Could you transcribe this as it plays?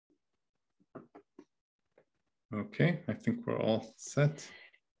Okay, I think we're all set.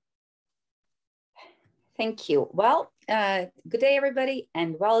 Thank you. Well, good day, everybody,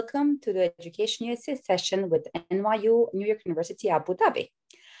 and welcome to the Education USA session with NYU, New York University Abu Dhabi.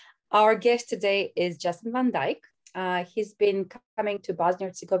 Our guest today is Justin Van Dyke. He's been coming to Bosnia and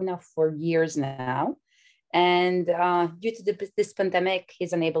Herzegovina for years now. And due to this pandemic,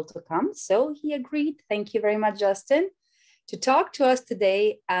 he's unable to come. So he agreed. Thank you very much, Justin, to talk to us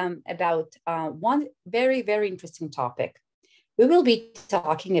today about one very, very interesting topic. We will be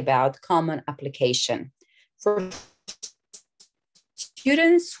talking about common application. For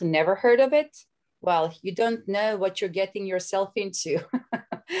students who never heard of it, well, you don't know what you're getting yourself into.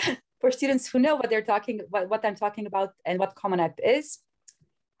 For students who know what I'm talking about and what Common App is,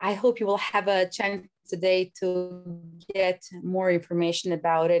 I hope you will have a chance today to get more information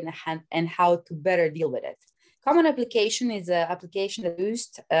about it and how to better deal with it. Common application is an application that's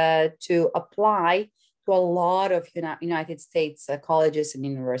used to apply to a lot of United States colleges and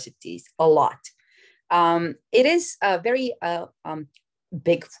universities, a lot. It is a very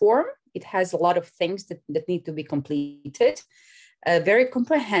big form. It has a lot of things that need to be completed, very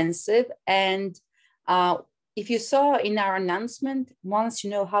comprehensive. And if you saw in our announcement, once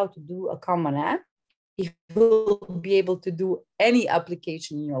you know how to do a Common App, you will be able to do any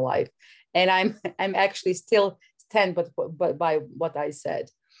application in your life. And I'm actually still stand by what I said.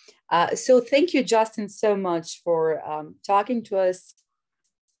 So thank you, Justin, so much for talking to us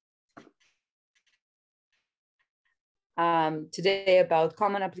today about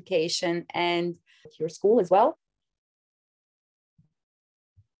common application and your school as well.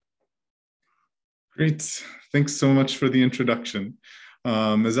 Great. Thanks so much for the introduction.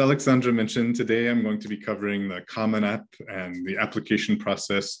 As Alexandra mentioned, today I'm going to be covering the Common App and the application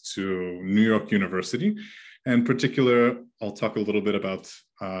process to New York University. In particular, I'll talk a little bit about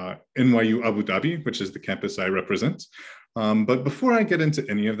NYU Abu Dhabi, which is the campus I represent. But before I get into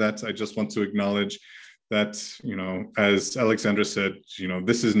any of that, I just want to acknowledge that, as Alexandra said,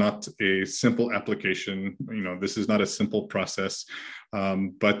 this is not a simple application. This is not a simple process,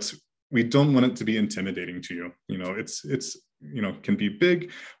 but we don't want it to be intimidating to you. It's can be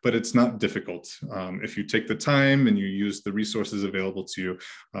big, but it's not difficult. If you take the time and you use the resources available to you,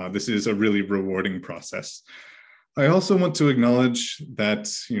 this is a really rewarding process. I also want to acknowledge that,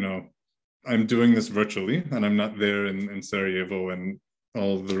 I'm doing this virtually and I'm not there in Sarajevo and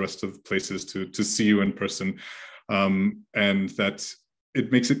all the rest of the places to see you in person. And that it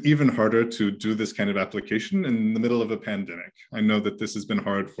makes it even harder to do this kind of application in the middle of a pandemic. I know that this has been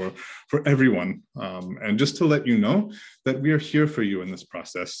hard for everyone. And just to let you know that we are here for you in this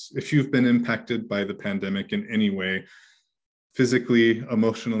process. If you've been impacted by the pandemic in any way, physically,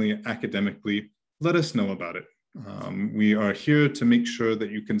 emotionally, academically, let us know about it. We are here to make sure that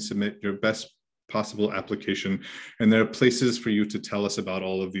you can submit your best possible application, and there are places for you to tell us about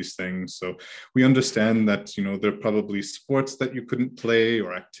all of these things. So we understand that there are probably sports that you couldn't play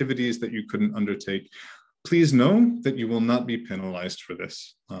or activities that you couldn't undertake. Please know that you will not be penalized for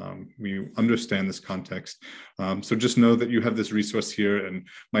this. We understand this context. So just know that you have this resource here, and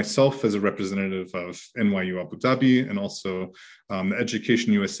myself as a representative of NYU Abu Dhabi and also the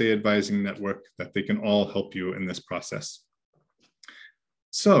Education USA Advising Network, that they can all help you in this process.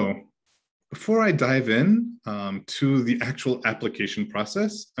 So before I dive in to the actual application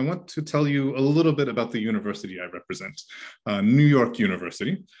process, I want to tell you a little bit about the university I represent, New York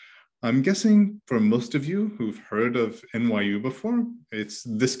University. I'm guessing for most of you who've heard of NYU before, it's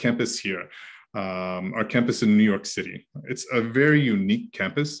this campus here, our campus in New York City. It's a very unique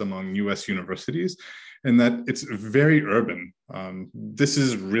campus among US universities in that it's very urban. This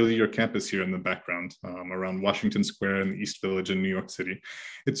is really your campus here in the background, around Washington Square in the East Village in New York City.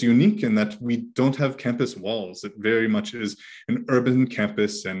 It's unique in that we don't have campus walls. It very much is an urban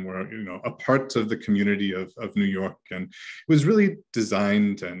campus, and we're a part of the community of New York. And it was really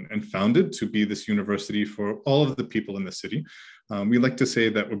designed and founded to be this university for all of the people in the city. We like to say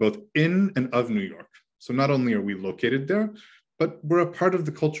that we're both in and of New York. So not only are we located there, but we're a part of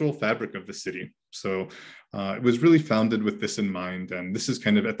the cultural fabric of the city. So it was really founded with this in mind, and this is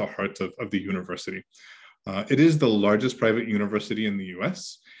kind of at the heart of the university. It is the largest private university in the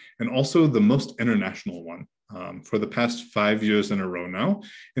US, and also the most international one. For the past 5 years in a row now,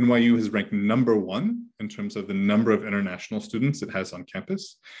 NYU has ranked #1 in terms of the number of international students it has on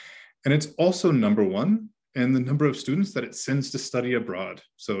campus. And it's also #1 in the number of students that it sends to study abroad.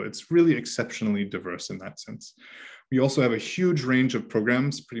 So it's really exceptionally diverse in that sense. We also have a huge range of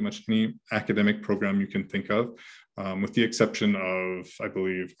programs, pretty much any academic program you can think of. with the exception of, I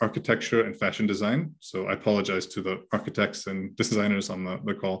believe, architecture and fashion design. So I apologize to the architects and designers on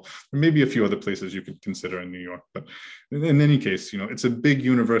the call. There may be a few other places you could consider in New York, but in any case, it's a big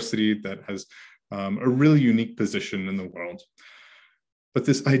university that has a really unique position in the world. But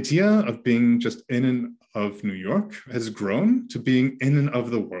this idea of being just in and of New York has grown to being in and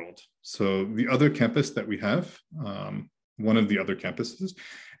of the world. So the other campus that we have, one of the other campuses,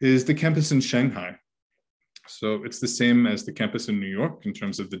 is the campus in Shanghai. So it's the same as the campus in New York in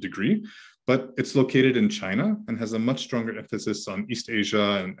terms of the degree, but it's located in China and has a much stronger emphasis on East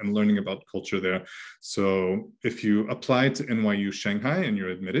Asia and learning about culture there. So if you apply to NYU Shanghai and you're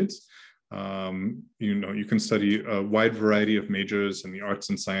admitted, you can study a wide variety of majors in the arts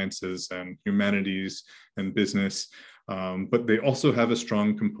and sciences and humanities and business, but they also have a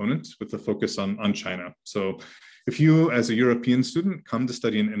strong component with a focus on China. So if you, as a European student, come to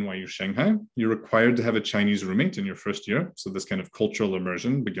study in NYU Shanghai, you're required to have a Chinese roommate in your first year. So this kind of cultural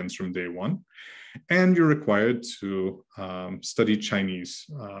immersion begins from day one. And you're required to study Chinese,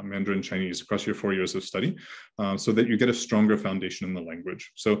 Mandarin Chinese, across your 4 years of study, so that you get a stronger foundation in the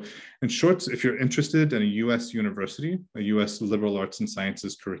language. So in short, if you're interested in a US university, a US liberal arts and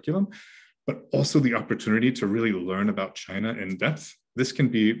sciences curriculum, but also the opportunity to really learn about China in depth, this can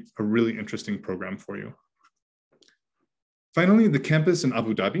be a really interesting program for you. Finally, the campus in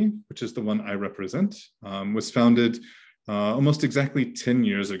Abu Dhabi, which is the one I represent, was founded almost exactly 10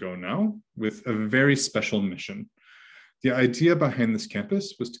 years ago now with a very special mission. The idea behind this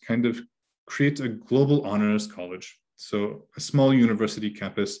campus was to kind of create a global honors college. So a small university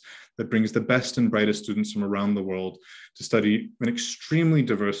campus that brings the best and brightest students from around the world to study an extremely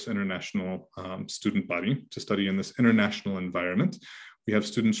diverse international student body, to study in this international environment. We have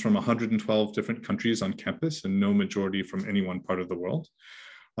students from 112 different countries on campus and no majority from any one part of the world.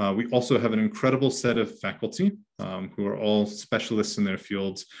 We also have an incredible set of faculty who are all specialists in their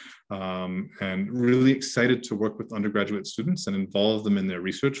fields and really excited to work with undergraduate students and involve them in their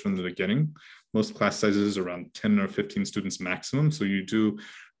research from the beginning. Most class sizes are around 10 or 15 students maximum, so you do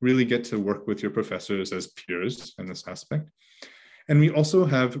really get to work with your professors as peers in this aspect. And we also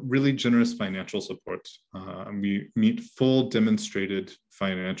have really generous financial support. We meet full demonstrated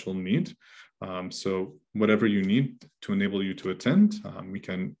financial need. So whatever you need to enable you to attend, we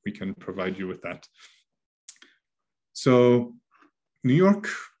can provide you with that. So New York,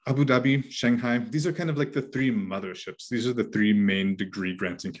 Abu Dhabi, Shanghai, these are kind of like the three motherships. These are the three main degree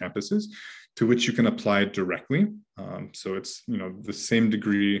granting campuses to which you can apply directly. So it's the same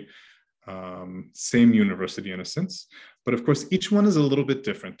degree, same university in a sense. But of course, each one is a little bit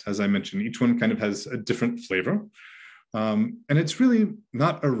different. As I mentioned, each one kind of has a different flavor. And it's really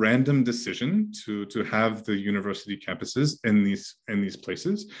not a random decision to have the university campuses in these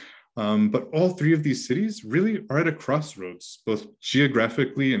places. But all three of these cities really are at a crossroads, both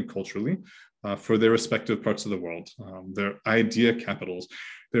geographically and culturally, for their respective parts of the world. They're idea capitals.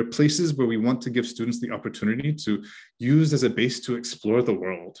 They're places where we want to give students the opportunity to use as a base to explore the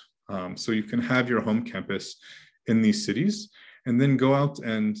world. So you can have your home campus in these cities and then go out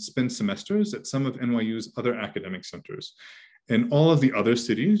and spend semesters at some of NYU's other academic centers. In all of the other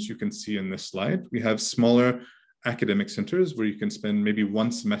cities you can see in this slide, we have smaller academic centers where you can spend maybe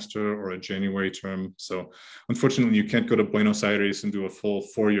one semester or a January term. So unfortunately, you can't go to Buenos Aires and do a full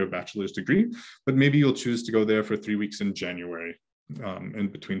 4-year bachelor's degree, but maybe you'll choose to go there for 3 weeks in January in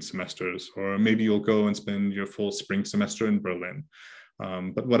between semesters, or maybe you'll go and spend your full spring semester in Berlin.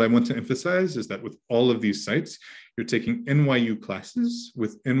 But what I want to emphasize is that with all of these sites, you're taking NYU classes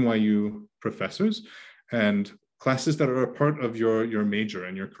with NYU professors and classes that are a part of your major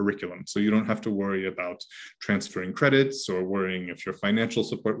and your curriculum. So you don't have to worry about transferring credits or worrying if your financial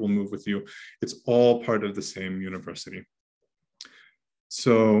support will move with you. It's all part of the same university.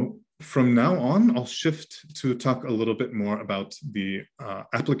 So from now on, I'll shift to talk a little bit more about the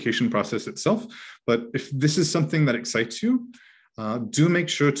application process itself. But if this is something that excites you, do make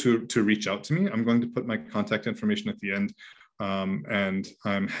sure to reach out to me. I'm going to put my contact information at the end. And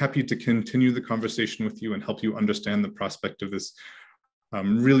I'm happy to continue the conversation with you and help you understand the prospect of this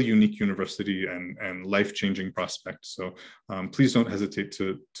really unique university and life-changing prospect. So please don't hesitate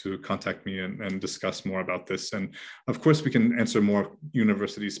to contact me and discuss more about this. And of course, we can answer more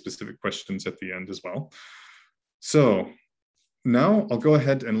university-specific questions at the end as well. So now I'll go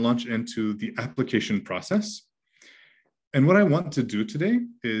ahead and launch into the application process. And what I want to do today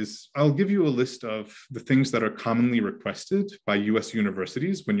is I'll give you a list of the things that are commonly requested by US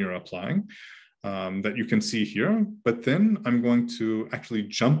universities when you're applying that you can see here. But then I'm going to actually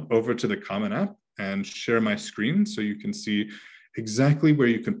jump over to the Common App and share my screen so you can see exactly where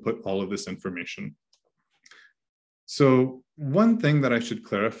you can put all of this information. So one thing that I should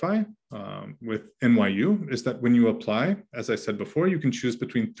clarify with NYU is that when you apply, as I said before, you can choose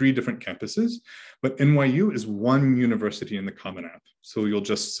between 3 different campuses, but NYU is one university in the Common App. So you'll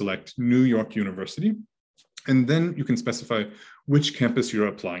just select New York University, and then you can specify which campus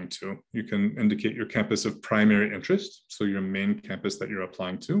you're applying to. You can indicate your campus of primary interest, so your main campus that you're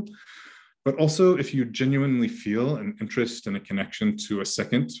applying to. But also, if you genuinely feel an interest and a connection to a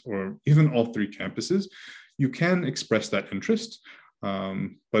second or even all 3 campuses, you can express that interest.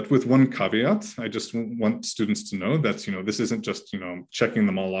 But with one caveat, I just want students to know that, this isn't just, checking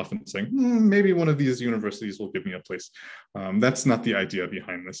them all off and saying, maybe one of these universities will give me a place. That's not the idea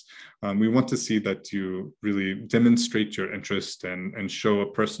behind this. We want to see that you really demonstrate your interest and show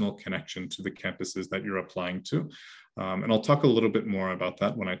a personal connection to the campuses that you're applying to. And I'll talk a little bit more about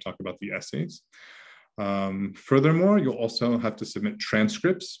that when I talk about the essays. Furthermore, you'll also have to submit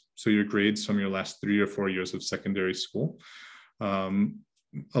transcripts, so your grades from your last 3 or 4 years of secondary school.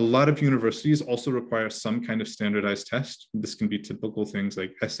 A lot of universities also require some kind of standardized test. This can be typical things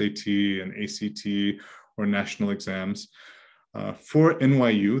like SAT and ACT or national exams. For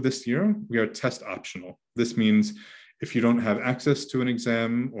NYU this year, we are test optional. This means if you don't have access to an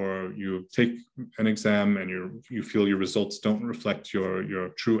exam, or you take an exam and you feel your results don't reflect your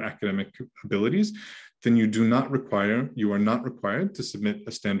true academic abilities, then you are not required to submit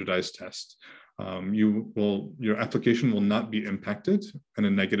a standardized test. Your application will not be impacted in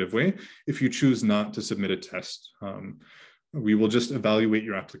a negative way if you choose not to submit a test. We will just evaluate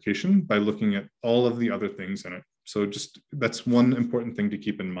your application by looking at all of the other things in it. So that's one important thing to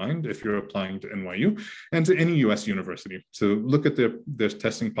keep in mind if you're applying to NYU and to any US university. So look at their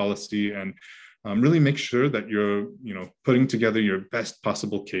testing policy and really make sure that you're putting together your best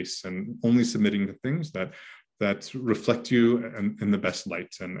possible case and only submitting the things that reflect you in the best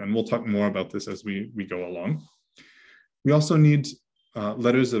light. And we'll talk more about this as we go along. We also need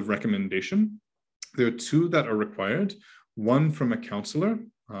letters of recommendation. There are 2 that are required, one from a counselor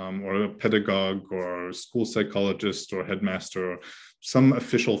or a pedagogue or school psychologist or headmaster or some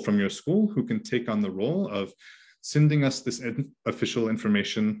official from your school who can take on the role of sending us this official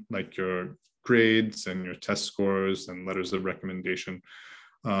information like your grades and your test scores and letters of recommendation.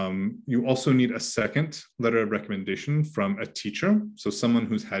 You also need a second letter of recommendation from a teacher. So someone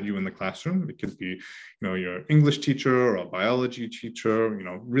who's had you in the classroom. It could be, your English teacher or a biology teacher,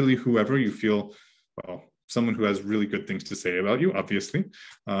 really whoever you feel, someone who has really good things to say about you, obviously.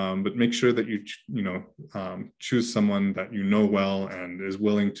 But make sure that you choose someone that you know well and is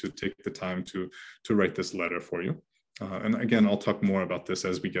willing to take the time to write this letter for you. And again, I'll talk more about this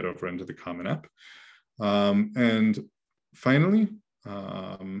as we get over into the Common App. And finally,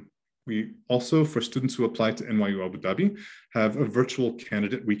 we also, for students who apply to NYU Abu Dhabi, have a virtual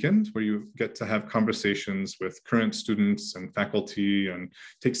candidate weekend where you get to have conversations with current students and faculty and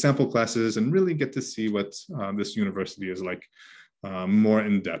take sample classes and really get to see what this university is like more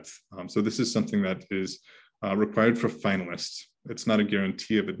in depth. So this is something that is required for finalists. It's not a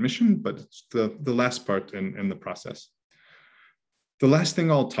guarantee of admission, but it's the last part in the process. The last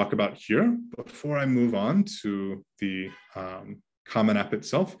thing I'll talk about here before I move on to the Common App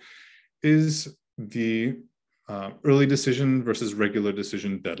itself is the early decision versus regular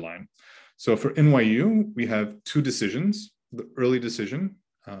decision deadline. So for NYU, we have 2 decisions. The early decision,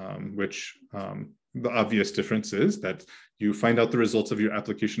 which the obvious difference is that you find out the results of your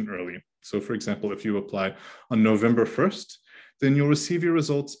application early. So for example, if you apply on November 1st, then you'll receive your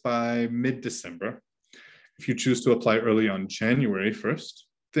results by mid-December. If you choose to apply early on January 1st,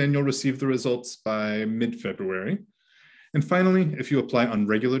 then you'll receive the results by mid-February. And finally, if you apply on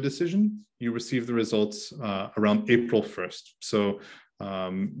regular decision, you receive the results around April 1st. So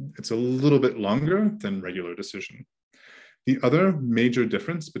it's a little bit longer than regular decision. The other major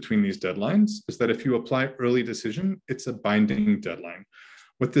difference between these deadlines is that if you apply early decision, it's a binding deadline.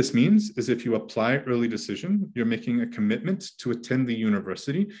 What this means is if you apply early decision, you're making a commitment to attend the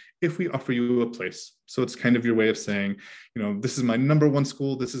university if we offer you a place. So it's kind of your way of saying, this is my #1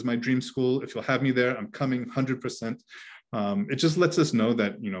 school, this is my dream school. If you'll have me there, I'm coming 100%. It just lets us know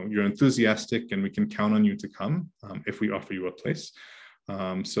that you're enthusiastic and we can count on you to come if we offer you a place.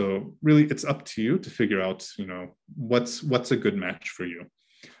 So really, it's up to you to figure out what's a good match for you.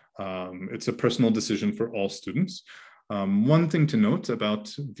 It's a personal decision for all students. One thing to note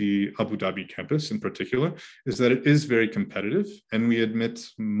about the Abu Dhabi campus in particular is that it is very competitive, and we admit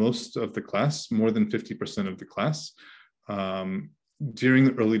most of the class, more than 50% of the class, during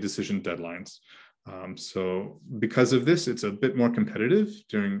the early decision deadlines. So because of this, it's a bit more competitive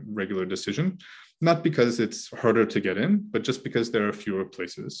during regular decision, not because it's harder to get in, but just because there are fewer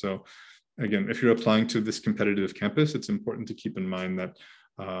places. So again, if you're applying to this competitive campus, it's important to keep in mind that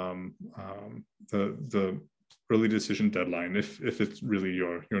the early decision deadline, if it's really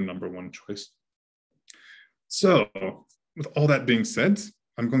your number one choice. So with all that being said,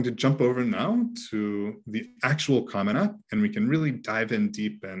 I'm going to jump over now to the actual Common App, and we can really dive in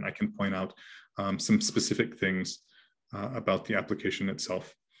deep, and I can point out some specific things about the application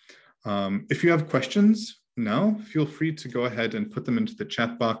itself. If you have questions now, feel free to go ahead and put them into the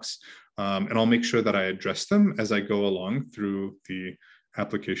chat box, and I'll make sure that I address them as I go along through the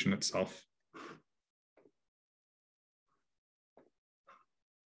application itself.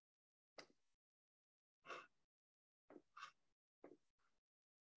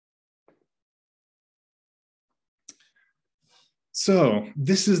 So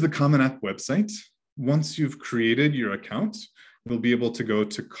this is the Common App website. Once you've created your account, you'll be able to go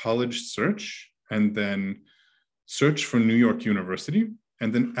to College Search and then search for New York University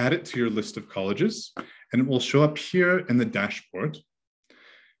and then add it to your list of colleges, and it will show up here in the dashboard.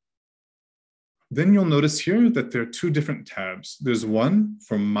 Then you'll notice here that there are two different tabs. There's one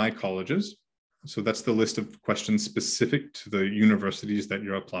for My Colleges. So that's the list of questions specific to the universities that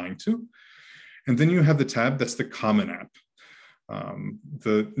you're applying to. And then you have the tab that's the Common App.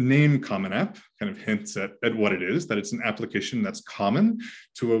 The name Common App kind of hints at what it is, that it's an application that's common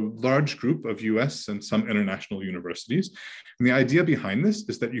to a large group of US and some international universities. And the idea behind this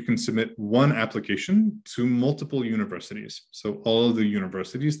is that you can submit one application to multiple universities. So all of the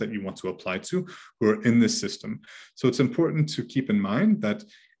universities that you want to apply to who are in this system. So it's important to keep in mind that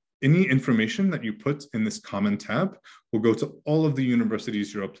any information that you put in this common tab will go to all of the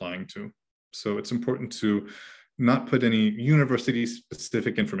universities you're applying to. So it's important to not put any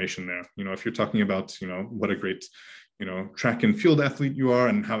university-specific information there. You know, if you're talking about, what a great, track and field athlete you are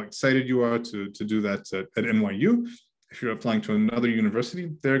and how excited you are to do that at NYU, if you're applying to another university,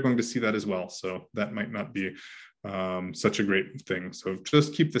 they're going to see that as well. So that might not be such a great thing. So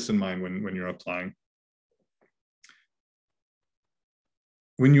just keep this in mind when you're applying.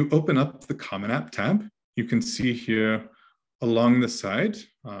 When you open up the Common App tab, you can see here along the side,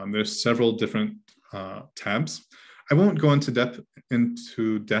 there's several different tabs. I won't go into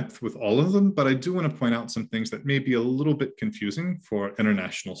depth with all of them, but I do want to point out some things that may be a little bit confusing for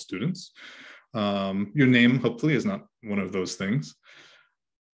international students. Your name, hopefully, is not one of those things.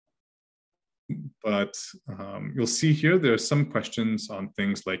 But you'll see here, there are some questions on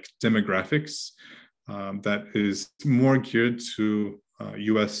things like demographics that is more geared to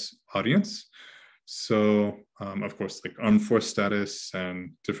US audience. So, of course, like armed force status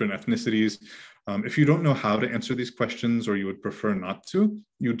and different ethnicities. If you don't know how to answer these questions, or you would prefer not to,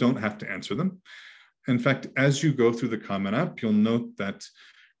 you don't have to answer them. In fact, as you go through the Common App, you'll note that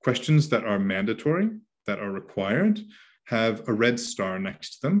questions that are mandatory, that are required, have a red star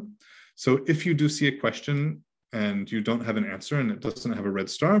next to them. So if you do see a question and you don't have an answer and it doesn't have a red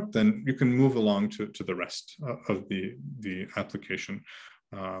star, then you can move along to the rest of the application.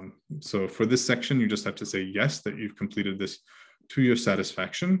 So for this section, you just have to say yes, that you've completed this to your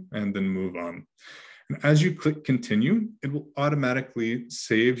satisfaction, and then move on. And as you click continue, it will automatically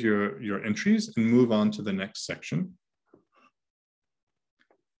save your entries and move on to the next section.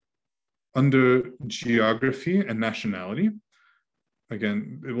 Under geography and nationality,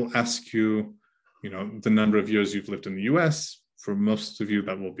 again, it will ask you, the number of years you've lived in the US. For most of you,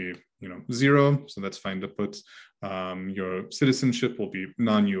 that will be, 0, so that's fine to put. Your citizenship will be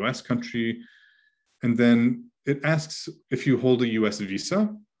non-US country. And then it asks if you hold a US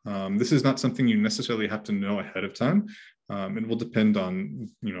visa. This is not something you necessarily have to know ahead of time. It will depend on,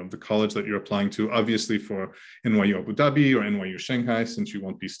 the college that you're applying to. Obviously, for NYU Abu Dhabi or NYU Shanghai, since you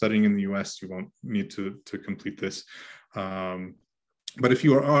won't be studying in the US, you won't need to complete this. But if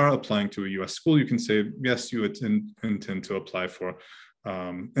you are applying to a US school, you can say, yes, you intend to apply for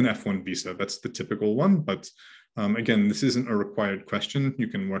an F1 visa. That's the typical one. But again, this isn't a required question. You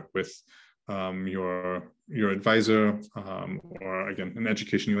can work with your advisor or, again, an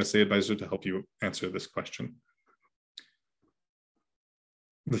Education USA advisor to help you answer this question.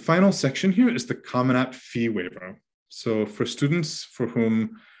 The final section here is the Common App fee waiver. So for students for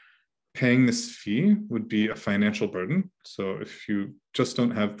whom paying this fee would be a financial burden, so if you just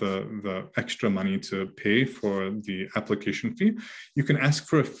don't have the extra money to pay for the application fee, you can ask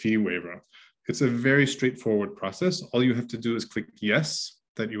for a fee waiver. It's a very straightforward process. All you have to do is click yes,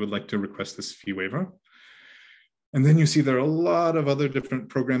 that you would like to request this fee waiver. And then you see there are a lot of other different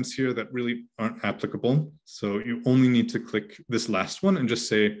programs here that really aren't applicable. So you only need to click this last one and just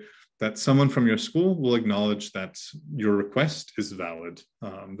say that someone from your school will acknowledge that your request is valid,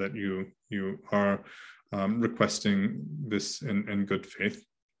 that you are requesting this in good faith.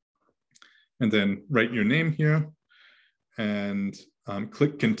 and then write your name here and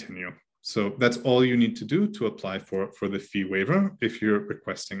click continue. So that's all you need to do to apply for the fee waiver if you're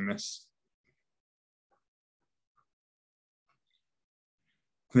requesting this.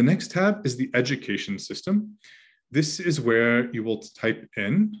 The next tab is the education system. This is where you will type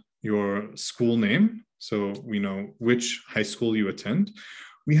in your school name, so we know which high school you attend.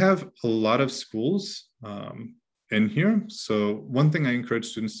 We have a lot of schools in here. So one thing I encourage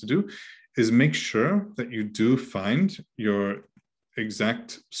students to do is make sure that you do find your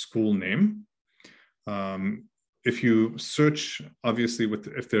exact school name. If you search, obviously,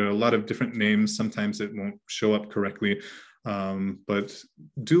 if there are a lot of different names, sometimes it won't show up correctly. But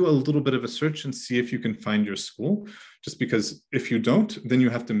do a little bit of a search and see if you can find your school, just because if you don't, then you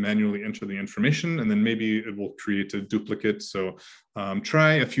have to manually enter the information and then maybe it will create a duplicate. So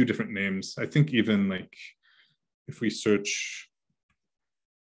try a few different names. I think even like if we search,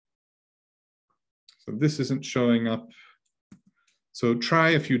 so this isn't showing up. So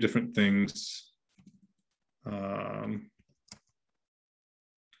try a few different things.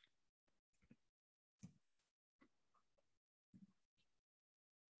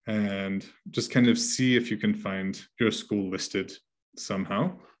 And just kind of see if you can find your school listed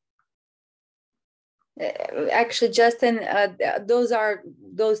somehow. Actually, Justin,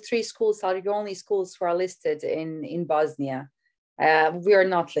 those three schools are the only schools who are listed in Bosnia. We are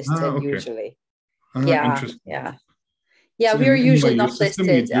not listed usually. Yeah. So we are usually not listed.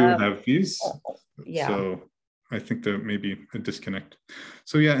 We do have these. Yeah. So I think there may be a disconnect.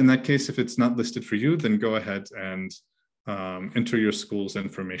 So yeah, in that case, if it's not listed for you, then go ahead and enter your school's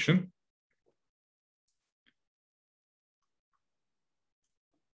information.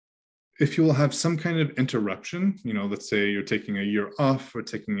 If you will have some kind of interruption, let's say you're taking a year off or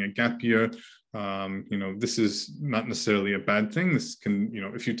taking a gap year, this is not necessarily a bad thing. This can,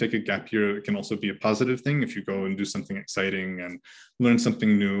 if you take a gap year, it can also be a positive thing if you go and do something exciting and learn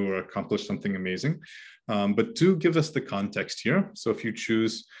something new or accomplish something amazing. But do give us the context here. So if you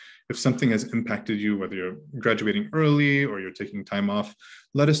choose, if something has impacted you, whether you're graduating early or you're taking time off,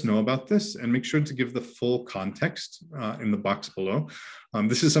 let us know about this and make sure to give the full context in the box below.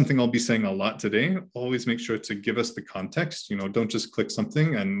 This is something I'll be saying a lot today. Always make sure to give us the context. Don't just click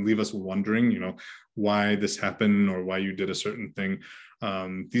something and leave us wondering, why this happened or why you did a certain thing.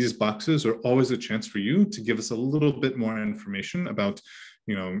 These boxes are always a chance for you to give us a little bit more information about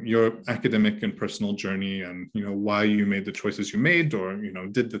your academic and personal journey and, why you made the choices you made or,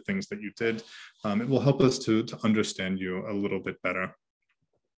 did the things that you did. It will help us to understand you a little bit better.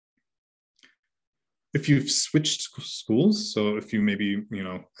 If you've switched schools, so if you maybe,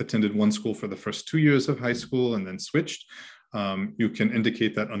 attended one school for the first 2 years of high school and then switched, you can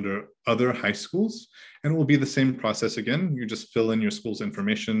indicate that under other high schools, and it will be the same process again. You just fill in your school's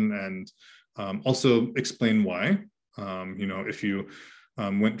information and also explain why. If you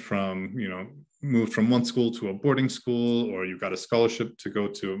moved from one school to a boarding school, or you got a scholarship to go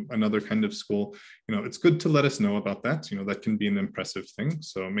to another kind of school, it's good to let us know about that. That can be an impressive thing.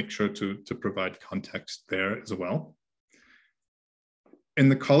 So make sure to provide context there as well. In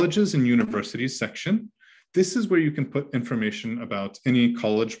the colleges and universities section, this is where you can put information about any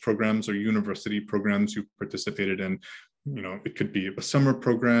college programs or university programs you participated in. It could be a summer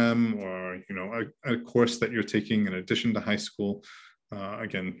program or, a course that you're taking in addition to high school.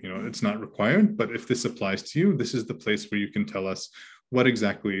 Again, it's not required, but if this applies to you, this is the place where you can tell us what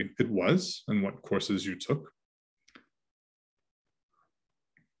exactly it was and what courses you took.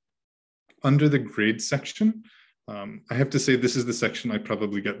 Under the grade section, I have to say this is the section I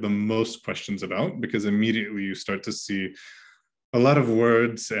probably get the most questions about, because immediately you start to see a lot of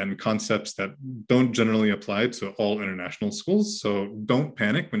words and concepts that don't generally apply to all international schools. So don't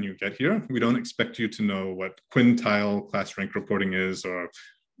panic when you get here. We don't expect you to know what quintile class rank reporting is, or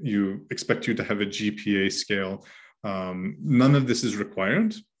you expect you to have a GPA scale. None of this is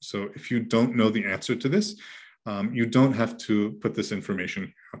required. So if you don't know the answer to this, you don't have to put this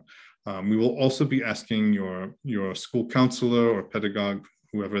information here. We will also be asking your school counselor or pedagogue,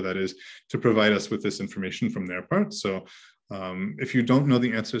 whoever that is, to provide us with this information from their part. So if you don't know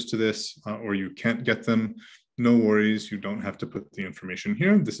the answers to this or you can't get them, no worries, you don't have to put the information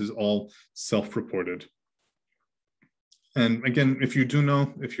here. This is all self-reported. And again, if you do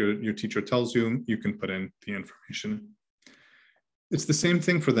know, if your teacher tells you, you can put in the information. It's the same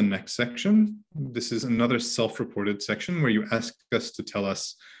thing for the next section. This is another self-reported section where you ask us to tell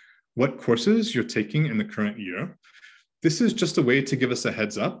us what courses you're taking in the current year. This is just a way to give us a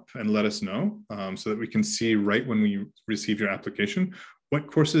heads up and let us know so that we can see right when we receive your application what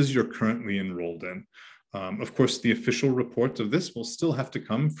courses you're currently enrolled in. Of course, the official report of this will still have to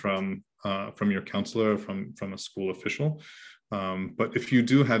come from from your counselor, from a school official. But if you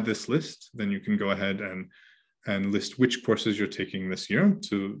do have this list, then you can go ahead and list which courses you're taking this year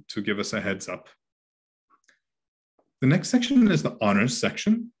to give us a heads up. The next section is the honors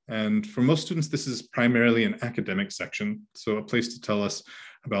section. And for most students, this is primarily an academic section. So a place to tell us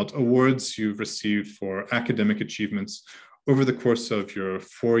about awards you've received for academic achievements over the course of your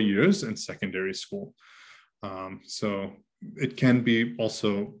 4 years in secondary school. So it can be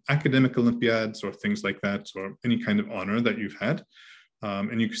also academic Olympiads or things like that, or any kind of honor that you've had.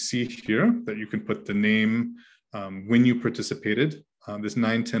 And you can see here that you can put the name, when you participated. This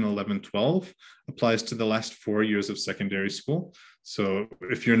 9, 10, 11, 12 applies to the last 4 years of secondary school. So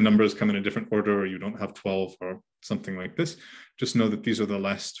if your numbers come in a different order or you don't have 12 or something like this, just know that these are the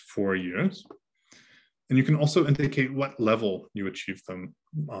last 4 years. And you can also indicate what level you achieved them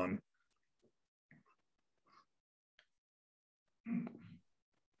on.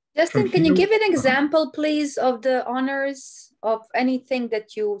 Justin, can you give an example, please, of the honors, of anything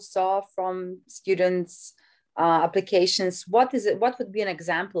that you saw from students' applications? What is it? What would be an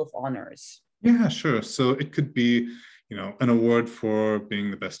example of honors? Yeah, sure. So it could be, an award for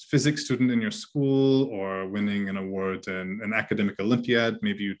being the best physics student in your school, or winning an award in an academic Olympiad.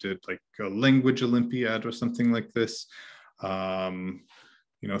 Maybe you did like a language Olympiad or something like this.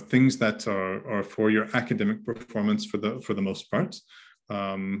 Things that are for your academic performance for the most part.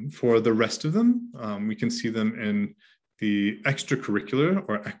 For the rest of them, we can see them in the extracurricular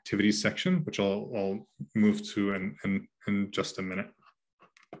or activities section, which I'll move to in just a minute.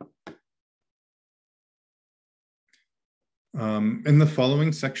 In the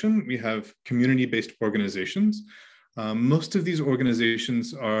following section, we have community-based organizations. Most of these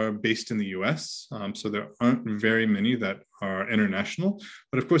organizations are based in the US, so there aren't very many that are international.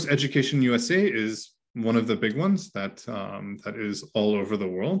 But of course, Education USA is one of the big ones that is all over the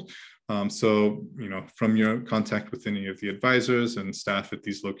world. So, from your contact with any of the advisors and staff at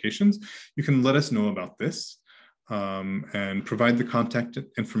these locations, you can let us know about this and provide the contact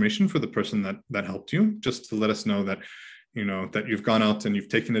information for the person that helped you, just to let us know that, that you've gone out and you've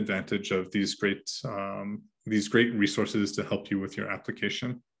taken advantage of these great resources to help you with your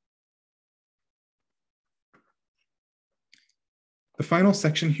application. The final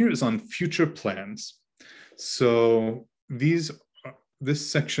section here is on future plans. So this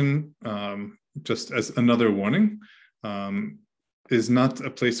section, just as another warning, is not a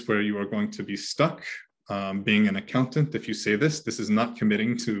place where you are going to be stuck being an accountant. If you say this is not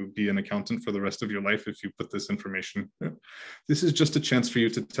committing to be an accountant for the rest of your life if you put this information. This is just a chance for you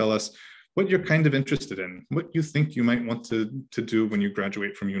to tell us what you're kind of interested in, what you think you might want to do when you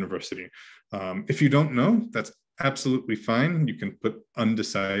graduate from university. If you don't know, that's absolutely fine. You can put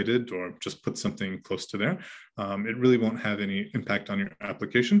undecided or just put something close to there. It really won't have any impact on your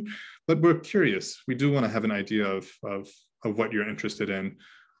application, but we're curious. We do want to have an idea of what you're interested in.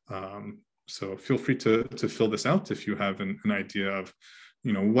 So feel free to fill this out if you have an idea of,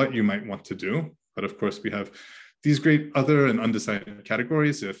 what you might want to do. But of course, we have these great other and undecided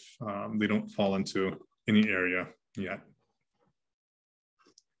categories if they don't fall into any area yet.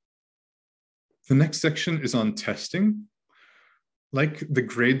 The next section is on testing. Like the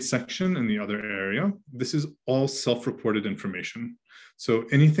grade section in the other area, this is all self-reported information. So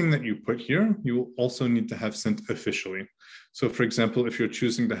anything that you put here, you will also need to have sent officially. So for example, if you're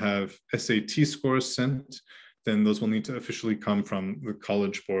choosing to have SAT scores sent, then those will need to officially come from the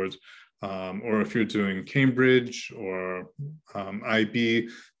College Board. Or if you're doing Cambridge or IB,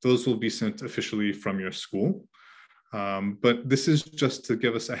 those will be sent officially from your school. But this is just to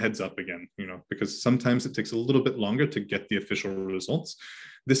give us a heads up again, because sometimes it takes a little bit longer to get the official results.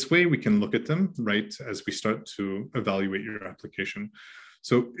 This way we can look at them right as we start to evaluate your application.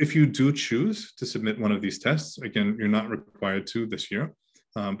 So if you do choose to submit one of these tests, again, you're not required to this year,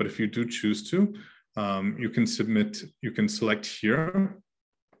 but if you do choose to, you can select here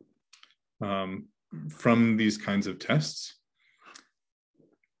from these kinds of tests.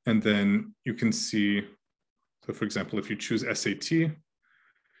 And then you can see, so for example, if you choose SAT,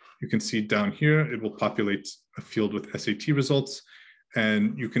 you can see down here, it will populate a field with SAT results,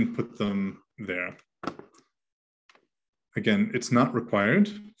 and you can put them there. Again, it's not required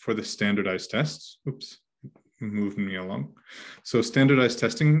for the standardized tests. Oops, moved me along. So standardized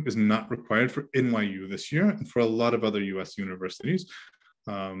testing is not required for NYU this year and for a lot of other US universities.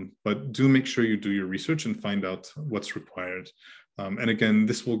 But do make sure you do your research and find out what's required. And again,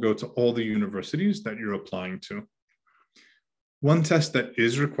 this will go to all the universities that you're applying to. One test that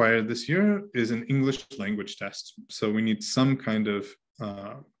is required this year is an English language test. So we need some kind of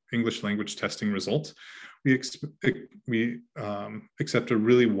English language testing result, we accept a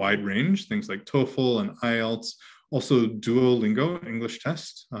really wide range, things like TOEFL and IELTS, also Duolingo English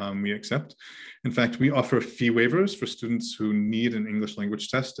test we accept. In fact, we offer fee waivers for students who need an English language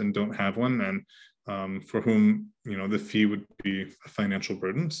test and don't have one, and for whom the fee would be a financial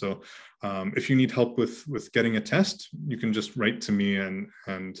burden. So if you need help with getting a test, you can just write to me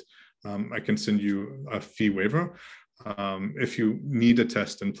and I can send you a fee waiver if you need a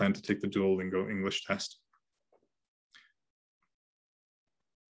test and plan to take the Duolingo English test.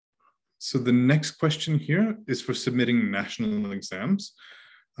 So the next question here is for submitting national exams.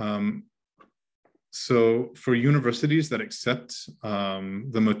 So for universities that accept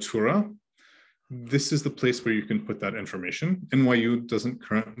the Matura, this is the place where you can put that information. NYU doesn't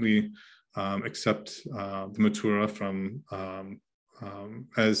currently accept the Matura from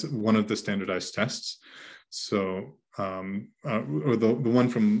as one of the standardized tests. So, or the one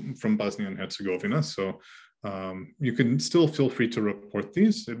from Bosnia and Herzegovina. So you can still feel free to report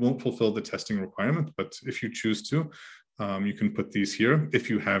these. It won't fulfill the testing requirement, but if you choose to, you can put these here if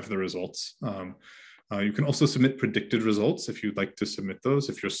you have the results. You can also submit predicted results if you'd like to submit those,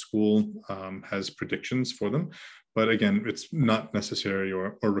 if your school has predictions for them. But again, it's not necessary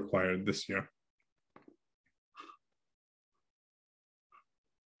or required this year.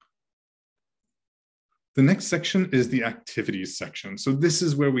 The next section is the activities section. So this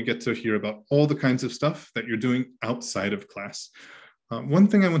is where we get to hear about all the kinds of stuff that you're doing outside of class. One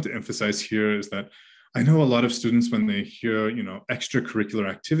thing I want to emphasize here is that I know a lot of students, when they hear, extracurricular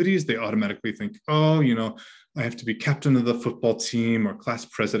activities, they automatically think, oh, I have to be captain of the football team or class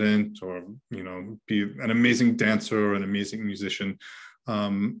president or, be an amazing dancer or an amazing musician.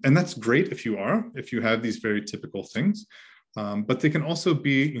 And that's great if you have these very typical things. But they can also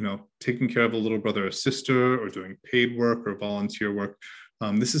be, taking care of a little brother or sister or doing paid work or volunteer work.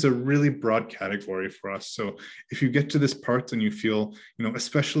 This is a really broad category for us. So if you get to this part and you feel,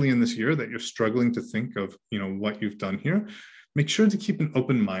 especially in this year, that you're struggling to think of, what you've done here, make sure to keep an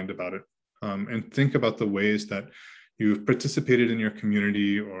open mind about it and think about the ways that you've participated in your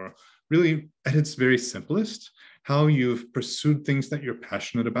community, or really at its very simplest, how you've pursued things that you're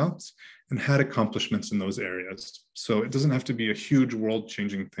passionate about and had accomplishments in those areas. So it doesn't have to be a huge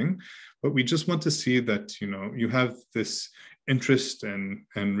world-changing thing, but we just want to see that, you have this interest and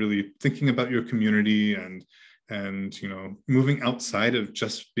really thinking about your community and moving outside of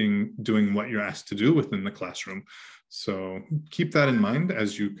just doing what you're asked to do within the classroom. So keep that in mind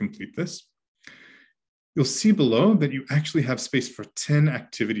as you complete this. You'll see below that you actually have space for 10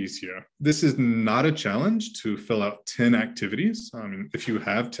 activities here. This is not a challenge to fill out 10 activities. I mean, if you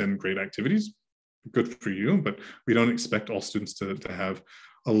have 10 great activities, good for you, but we don't expect all students to have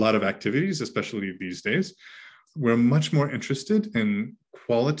a lot of activities, especially these days. We're much more interested in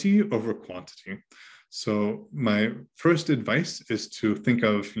quality over quantity. So my first advice is to think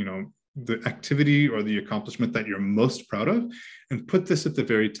of, the activity or the accomplishment that you're most proud of, and put this at the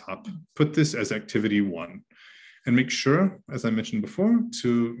very top. Put this as activity 1. And make sure, as I mentioned before,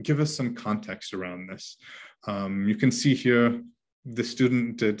 to give us some context around this. You can see here, the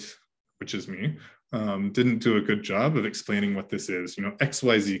student did, which is me, didn't do a good job of explaining what this is,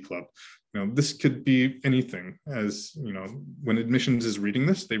 XYZ club. This could be anything. As when admissions is reading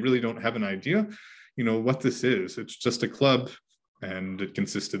this, they really don't have an idea, what this is. It's just a club, and it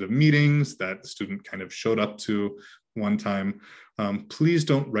consisted of meetings that the student kind of showed up to one time. Please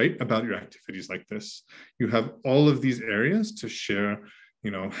don't write about your activities like this. You have all of these areas to share,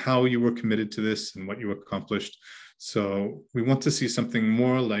 how you were committed to this and what you accomplished. So we want to see something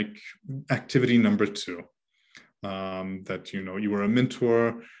more like activity number 2, that, you were a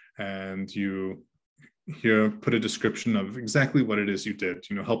mentor and you here put a description of exactly what it is you did,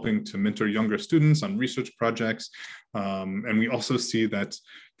 helping to mentor younger students on research projects. And we also see that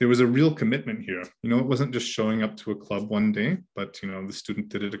there was a real commitment here. It wasn't just showing up to a club one day, but, the student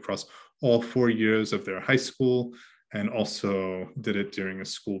did it across all 4 years of their high school, and also did it during a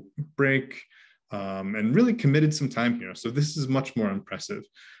school break, and really committed some time here. So this is much more impressive.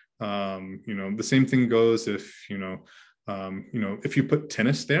 The same thing goes if, if you put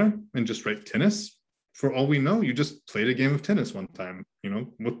tennis there and just write tennis, for all we know, you just played a game of tennis one time.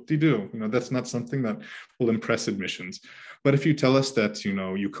 What do you do? That's not something that will impress admissions. But if you tell us that,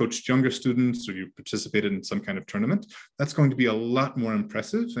 you coached younger students or you participated in some kind of tournament, that's going to be a lot more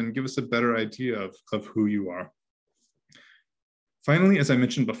impressive and give us a better idea of who you are. Finally, as I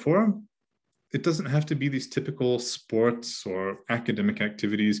mentioned before, it doesn't have to be these typical sports or academic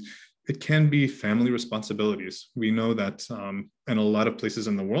activities. It can be family responsibilities. We know that in a lot of places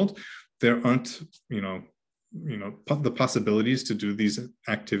in the world, there aren't, the possibilities to do these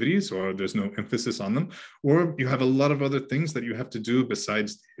activities, or there's no emphasis on them, or you have a lot of other things that you have to do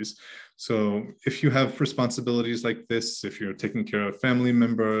besides these. So if you have responsibilities like this, if you're taking care of family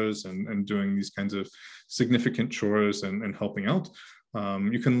members and doing these kinds of significant chores and helping out,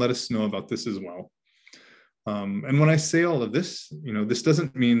 you can let us know about this as well. And when I say all of this, this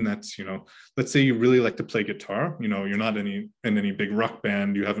doesn't mean that, let's say you really like to play guitar, you're not in any big rock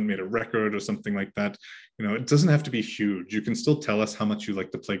band, you haven't made a record or something like that. It doesn't have to be huge. You can still tell us how much you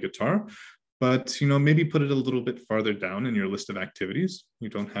like to play guitar, but, maybe put it a little bit farther down in your list of activities. You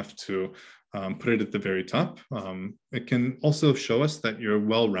don't have to put it at the very top. It can also show us that you're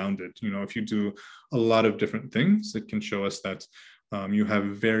well-rounded. If you do a lot of different things, it can show us that you have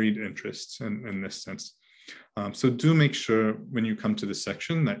varied interests in this sense. So do make sure when you come to this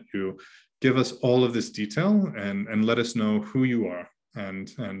section that you give us all of this detail and let us know who you are and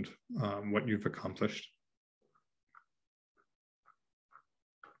what you've accomplished.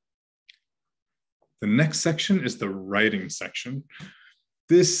 The next section is the writing section.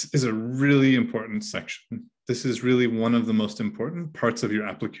 This is a really important section. This is really one of the most important parts of your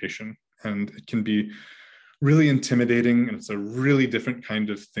application, and it can be really intimidating, and it's a really different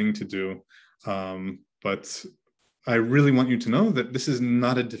kind of thing to do. But I really want you to know that this is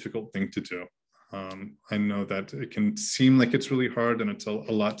not a difficult thing to do. I know that it can seem like it's really hard and it's a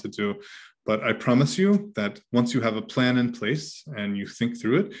lot to do, but I promise you that once you have a plan in place and you think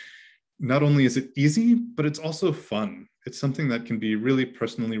through it, not only is it easy, but it's also fun. It's something that can be really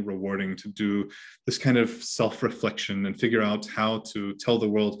personally rewarding to do this kind of self-reflection and figure out how to tell the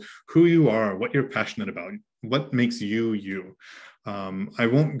world who you are, what you're passionate about, what makes you, you. I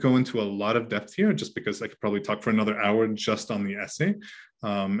won't go into a lot of depth here just because I could probably talk for another hour just on the essay.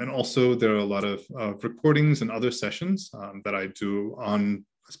 And also there are a lot of recordings and other sessions that I do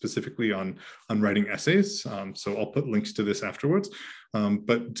specifically on writing essays. So I'll put links to this afterwards.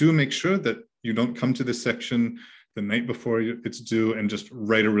 But do make sure that you don't come to this section the night before it's due and just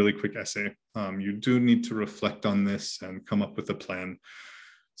write a really quick essay. You do need to reflect on this and come up with a plan.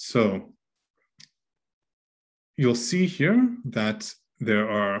 So you'll see here that there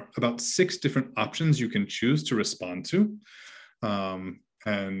are about 6 different options you can choose to respond to.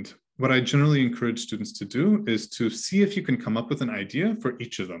 And what I generally encourage students to do is to see if you can come up with an idea for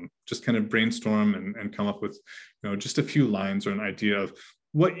each of them. Just kind of brainstorm and come up with just a few lines or an idea of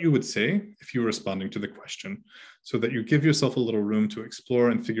what you would say if you were responding to the question, so that you give yourself a little room to explore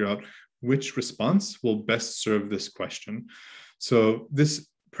and figure out which response will best serve this question. So this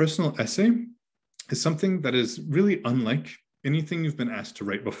personal essay is something that is really unlike anything you've been asked to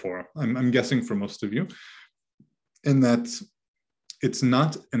write before. I'm guessing for most of you, in that it's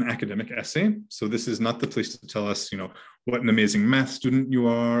not an academic essay. So this is not the place to tell us, what an amazing math student you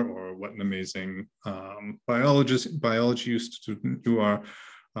are, or what an amazing biology student you are.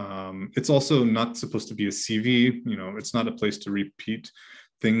 It's also not supposed to be a CV. It's not a place to repeat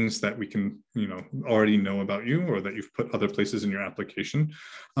things that we can, already know about you, or that you've put other places in your application.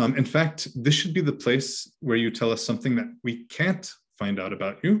 In fact, this should be the place where you tell us something that we can't find out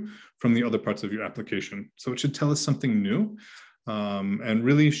about you from the other parts of your application. So it should tell us something new, and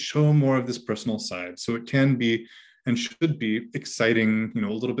really show more of this personal side. So it can be and should be exciting, a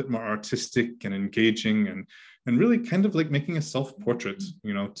little bit more artistic and engaging, and really kind of like making a self-portrait,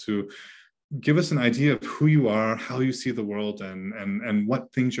 to give us an idea of who you are, how you see the world, and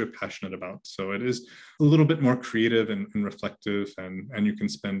what things you're passionate about. So it is a little bit more creative and reflective, and you can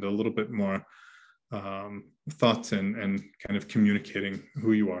spend a little bit more thought and kind of communicating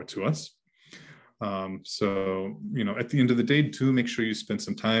who you are to us. So, at the end of the day, do make sure you spend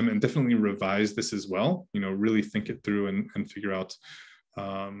some time and definitely revise this as well, really think it through and figure out,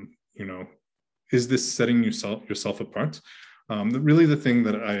 is this setting yourself apart? Really the thing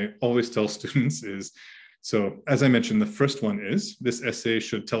that I always tell students is, so as I mentioned, the first one is this essay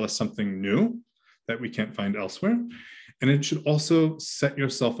should tell us something new that we can't find elsewhere. And it should also set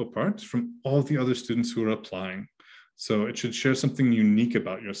yourself apart from all the other students who are applying. So it should share something unique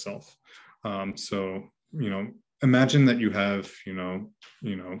about yourself. So, imagine that you have,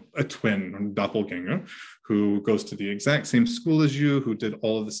 a twin or doppelganger who goes to the exact same school as you, who did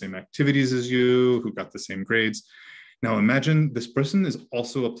all of the same activities as you, who got the same grades. Now imagine this person is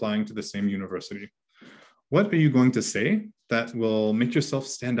also applying to the same university. What are you going to say that will make yourself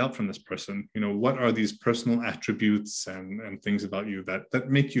stand out from this person? What are these personal attributes and things about you that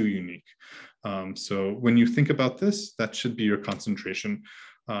make you unique? So when you think about this, that should be your concentration.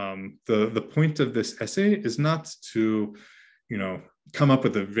 The point of this essay is not to, come up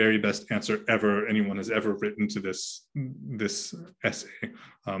with the very best answer ever anyone has ever written to this essay.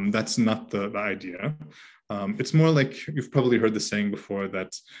 That's not the idea. It's more like, you've probably heard the saying before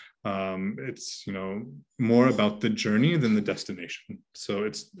that it's, you know, more about the journey than the destination. So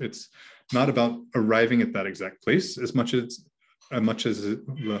it's not about arriving at that exact place as much as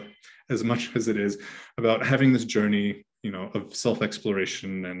it is about having this journey, you know, of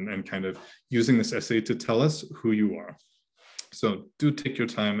self-exploration and kind of using this essay to tell us who you are. So do take your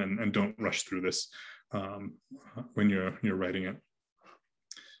time and don't rush through this when you're writing it.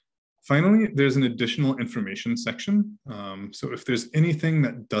 Finally, there's an additional information section. So if there's anything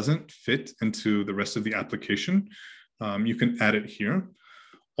that doesn't fit into the rest of the application, you can add it here.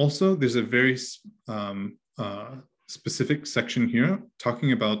 Also, there's a very specific section here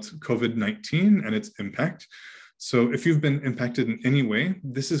talking about COVID-19 and its impact. So if you've been impacted in any way,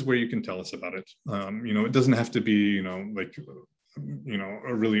 this is where you can tell us about it. You know, it doesn't have to be, you know, like, you know,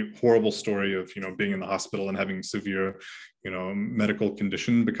 a really horrible story of, you know, being in the hospital and having severe, you know, medical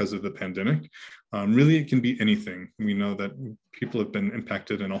condition because of the pandemic. Really, it can be anything. We know that people have been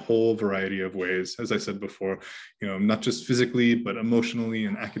impacted in a whole variety of ways, as I said before, you know, not just physically, but emotionally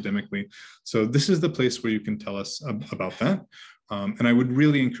and academically. So this is the place where you can tell us about that. And I would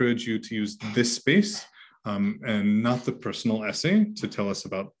really encourage you to use this space and not the personal essay to tell us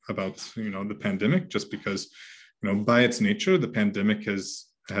about you know, the pandemic, just because, you know, by its nature, the pandemic has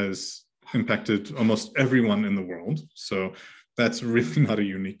impacted almost everyone in the world. So that's really not a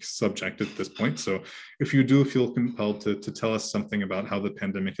unique subject at this point. So if you do feel compelled to tell us something about how the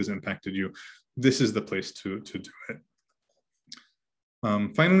pandemic has impacted you, this is the place to do it.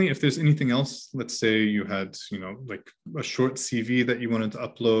 Finally, if there's anything else, let's say you had, you know, like a short CV that you wanted to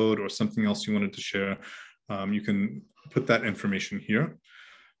upload or something else you wanted to share, you can put that information here.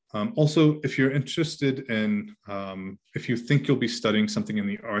 Also, if you're interested in, if you think you'll be studying something in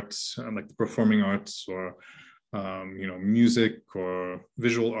the arts, like the performing arts or, you know, music or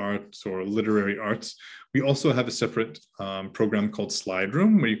visual arts or literary arts, we also have a separate program called Slide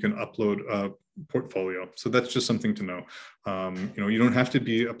Room where you can upload a portfolio. So that's just something to know. You know, you don't have to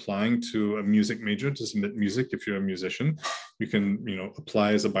be applying to a music major to submit music if you're a musician. You can, you know,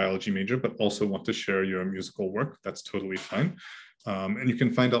 apply as a biology major, but also want to share your musical work. That's totally fine. And you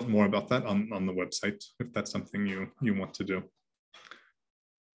can find out more about that on the website if that's something you want to do.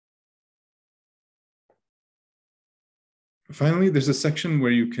 Finally, there's a section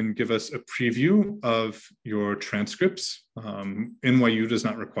where you can give us a preview of your transcripts. NYU does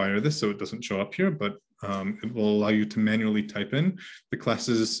not require this, so it doesn't show up here, but it will allow you to manually type in the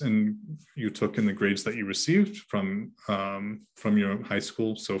classes and you took and the grades that you received from your high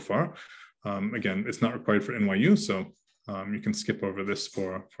school so far. Again, it's not required for NYU, so you can skip over this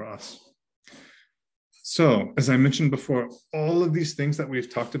for us. So, as I mentioned before, all of these things that we've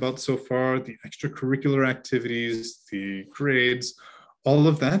talked about so far, the extracurricular activities, the grades, all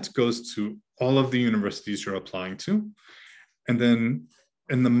of that goes to all of the universities you're applying to. And then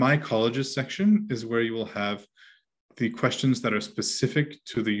in the My Colleges section is where you will have the questions that are specific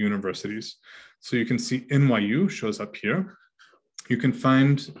to the universities. So you can see NYU shows up here. You can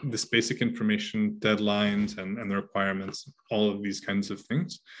find this basic information, deadlines, and the requirements, all of these kinds of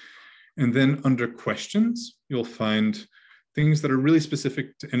things. And then under questions, you'll find things that are really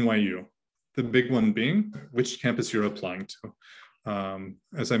specific to NYU. The big one being which campus you're applying to.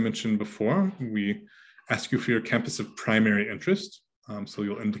 As I mentioned before, we ask you for your campus of primary interest. So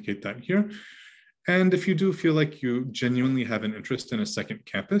you'll indicate that here. And if you do feel like you genuinely have an interest in a second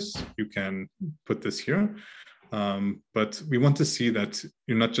campus, you can put this here. But we want to see that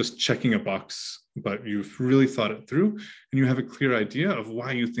you're not just checking a box, but you've really thought it through and you have a clear idea of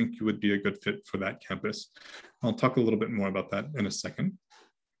why you think you would be a good fit for that campus. I'll talk a little bit more about that in a second.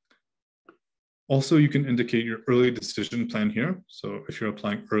 Also, you can indicate your early decision plan here. So if you're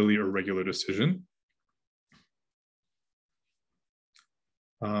applying early or regular decision.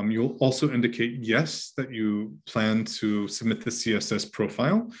 You'll also indicate yes, that you plan to submit the CSS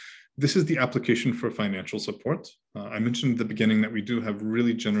profile. This is the application for financial support. I mentioned at the beginning that we do have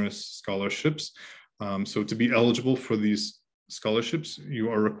really generous scholarships. So to be eligible for these scholarships, you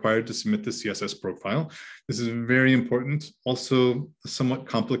are required to submit the CSS profile. This is very important, also a somewhat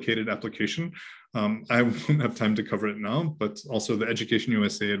complicated application. I won't have time to cover it now, but also the Education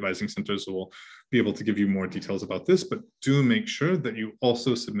USA Advising Centers will be able to give you more details about this, but do make sure that you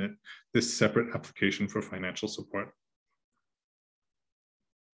also submit this separate application for financial support.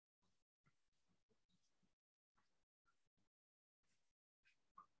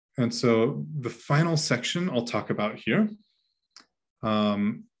 And so the final section I'll talk about here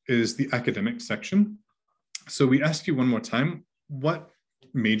is the academic section. So we ask you one more time, what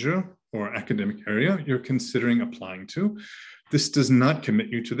major or academic area you're considering applying to. This does not commit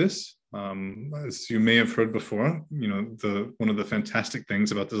you to this. As you may have heard before, one of the fantastic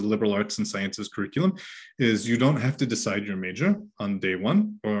things about the liberal arts and sciences curriculum is you don't have to decide your major on day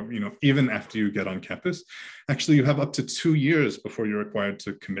one, or even after you get on campus. Actually, you have up to 2 years before you're required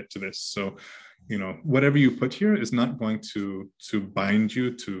to commit to this. So, whatever you put here is not going to bind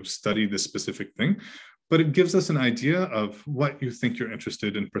you to study this specific thing, but it gives us an idea of what you think you're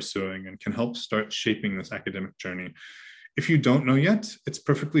interested in pursuing and can help start shaping this academic journey. If you don't know yet, it's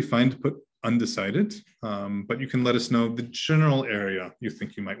perfectly fine to put undecided, but you can let us know the general area you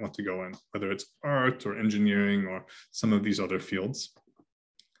think you might want to go in, whether it's art or engineering or some of these other fields.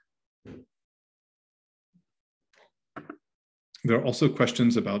 There are also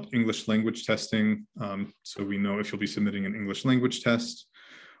questions about English language testing. So we know if you'll be submitting an English language test.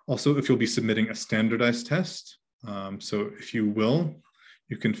 Also, if you'll be submitting a standardized test. So if you will,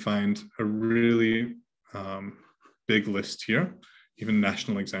 you can find a really big list here, even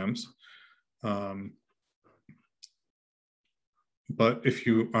national exams. But if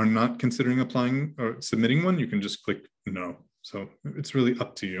you are not considering applying or submitting one, you can just click no. So it's really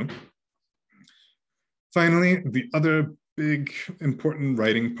up to you. Finally, the other big important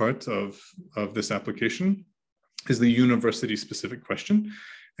writing part of this application is the university specific question.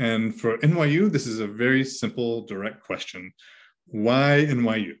 And for NYU, this is a very simple, direct question. Why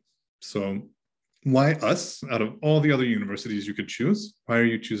NYU? So why us? Out of all the other universities you could choose, why are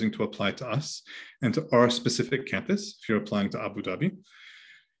you choosing to apply to us and to our specific campus if you're applying to Abu Dhabi?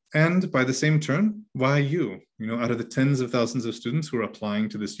 And by the same turn, why you? Out of the tens of thousands of students who are applying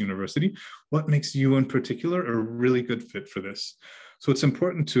to this university, what makes you in particular a really good fit for this? So it's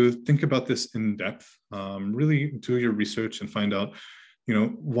important to think about this in depth, really do your research and find out,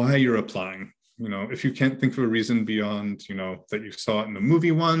 why you're applying. If you can't think of a reason beyond, that you saw it in a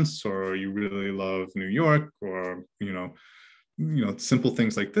movie once, or you really love New York, or, simple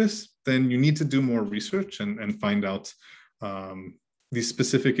things like this, then you need to do more research and find out these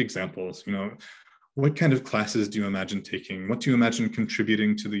specific examples. What kind of classes do you imagine taking? What do you imagine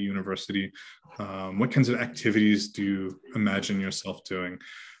contributing to the university? What kinds of activities do you imagine yourself doing?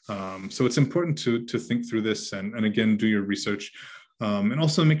 So it's important to think through this and again, do your research. And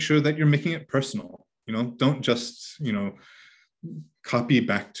also make sure that you're making it personal. Don't just, copy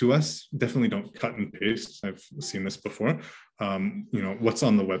back to us. Definitely don't cut and paste. I've seen this before. What's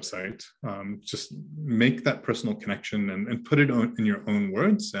on the website. Just make that personal connection and put it in your own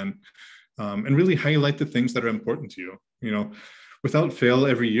words and really highlight the things that are important to you. Without fail,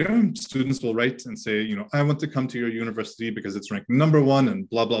 every year, students will write and say, I want to come to your university because it's ranked #1 and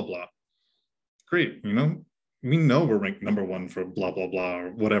blah, blah, blah. Great, we know we're ranked #1 for blah, blah, blah,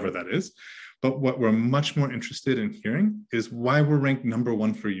 or whatever that is. But what we're much more interested in hearing is why we're ranked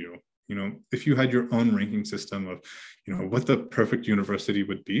 #1 for you. If you had your own ranking system of, what the perfect university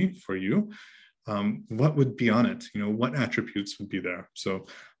would be for you, what would be on it? What attributes would be there? So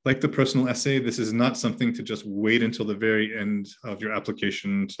like the personal essay, this is not something to just wait until the very end of your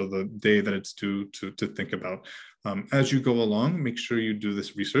application, so the day that it's due to think about. As you go along, make sure you do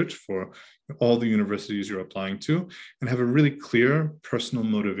this research for all the universities you're applying to and have a really clear personal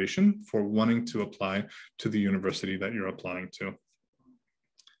motivation for wanting to apply to the university that you're applying to.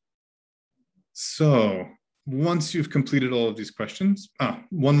 So once you've completed all of these questions,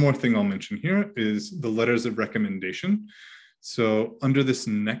 one more thing I'll mention here is the letters of recommendation. So under this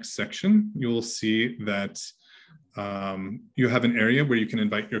next section, you will see that you have an area where you can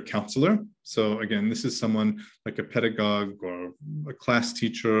invite your counselor. So again, this is someone like a pedagogue or a class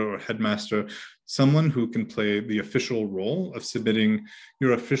teacher or headmaster, someone who can play the official role of submitting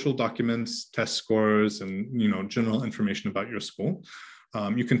your official documents, test scores, and general information about your school.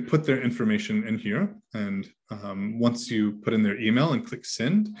 You can put their information in here, and once you put in their email and click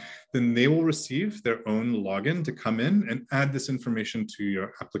send, then they will receive their own login to come in and add this information to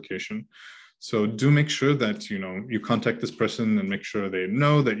your application. So do make sure that you contact this person and make sure they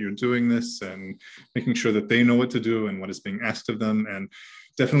know that you're doing this and making sure that they know what to do and what is being asked of them. And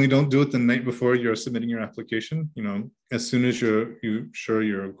definitely don't do it the night before you're submitting your application. As soon as you're sure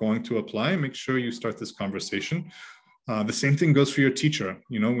you're going to apply, make sure you start this conversation. The same thing goes for your teacher.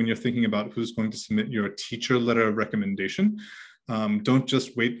 When you're thinking about who's going to submit your teacher letter of recommendation, don't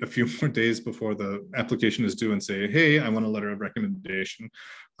just wait a few more days before the application is due and say, hey, I want a letter of recommendation.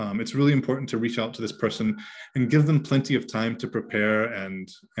 It's really important to reach out to this person and give them plenty of time to prepare and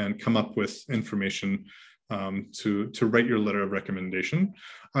come up with information to write your letter of recommendation.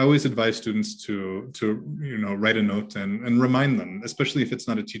 I always advise students to write a note and remind them, especially if it's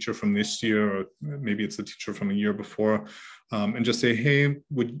not a teacher from this year, or maybe it's a teacher from a year before, and just say, hey,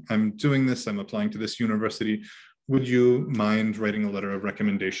 I'm doing this, I'm applying to this university. would you mind writing a letter of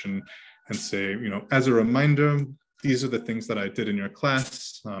recommendation and say, as a reminder, these are the things that I did in your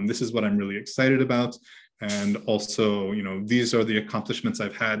class. This is what I'm really excited about. And also, these are the accomplishments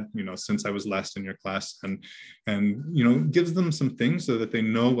I've had, since I was last in your class, and gives them some things so that they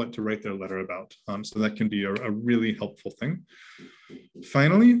know what to write their letter about. So that can be a really helpful thing.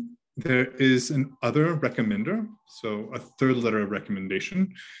 Finally, there is an other recommender, so a third letter of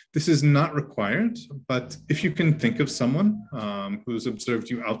recommendation. This is not required, but if you can think of someone who's observed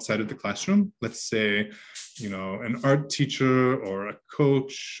you outside of the classroom, let's say, an art teacher or a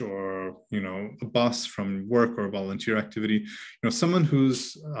coach or, a boss from work or a volunteer activity, someone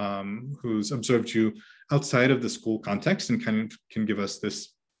who's observed you outside of the school context and can give us this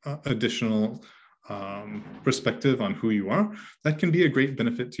additional perspective on who you are, that can be a great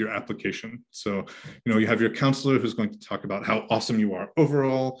benefit to your application. So, you have your counselor who's going to talk about how awesome you are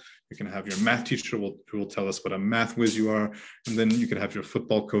overall. You can have your math teacher who will tell us what a math whiz you are. And then you could have your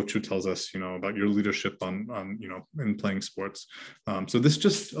football coach who tells us, about your leadership on in playing sports. So this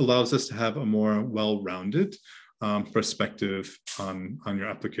just allows us to have a more well-rounded perspective on your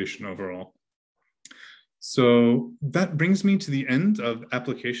application overall. So that brings me to the end of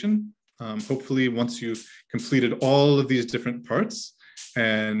application. Hopefully, once you've completed all of these different parts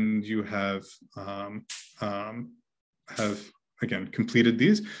and you have again completed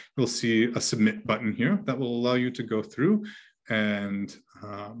these, you'll see a submit button here that will allow you to go through and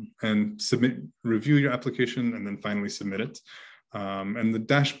review your application, and then finally submit it. And the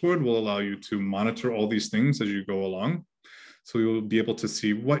dashboard will allow you to monitor all these things as you go along. So you'll be able to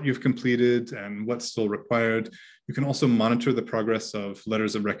see what you've completed and what's still required. You can also monitor the progress of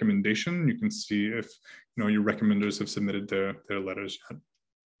letters of recommendation. You can see if your recommenders have submitted their letters yet.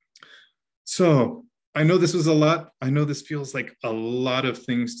 So I know this was a lot. I know this feels like a lot of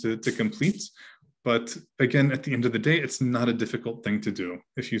things to complete. But again, at the end of the day, it's not a difficult thing to do.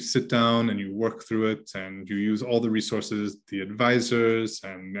 If you sit down and you work through it and you use all the resources, the advisors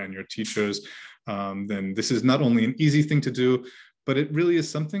and your teachers, then this is not only an easy thing to do, but it really is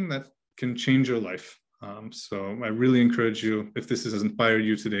something that can change your life. So I really encourage you, if this has inspired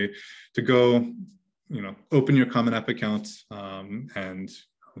you today, to go, open your Common App account and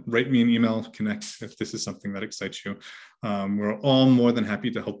write me an email, connect if this is something that excites you. We're all more than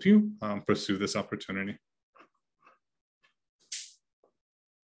happy to help you pursue this opportunity.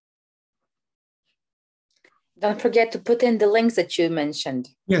 Don't forget to put in the links that you mentioned.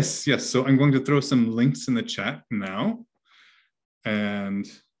 Yes. So I'm going to throw some links in the chat now. And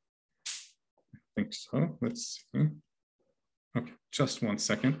I think so. Let's see. Okay, just one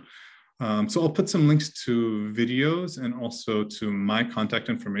second. So I'll put some links to videos and also to my contact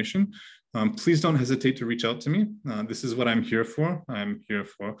information. Please don't hesitate to reach out to me. This is what I'm here for. I'm here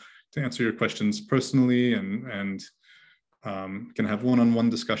to answer your questions personally and can have one-on-one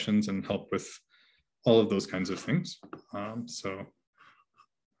discussions and help with all of those kinds of things.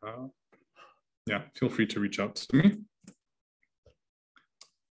 Yeah, feel free to reach out to me.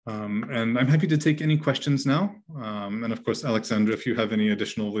 And I'm happy to take any questions now. And of course, Alexandra, if you have any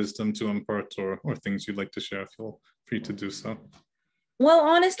additional wisdom to impart or things you'd like to share, feel free to do so. Well,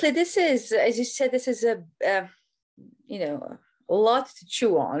 honestly, this is, as you said, this is a lot to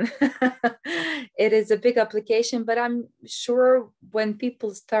chew on. It is a big application, but I'm sure when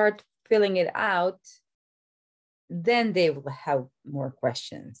people start filling it out, then they will have more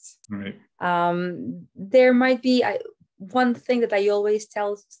questions. Right. There might be one thing that I always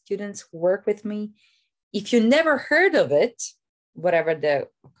tell students who work with me: if you never heard of it, whatever the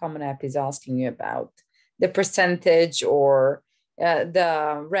Common App is asking you about, the percentage or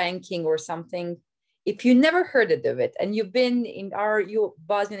the ranking or something, if you never heard of it and you've been in our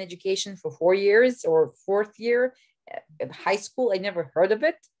Bosnian education for 4 years or fourth year in high school, I never heard of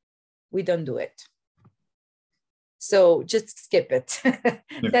it, we don't do it. So just skip it.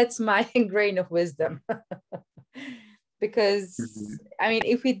 Yeah. That's my grain of wisdom. Because, I mean,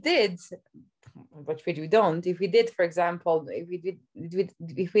 if we did, but we don't, if we did, for example,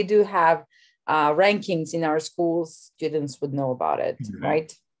 if we do have rankings in our schools, students would know about it,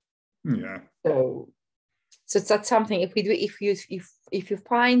 right? Yeah. So that's something. If we do, if you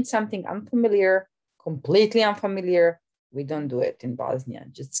find something unfamiliar, completely unfamiliar, we don't do it in Bosnia.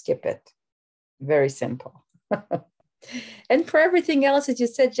 Just skip it. Very simple. And for everything else, as you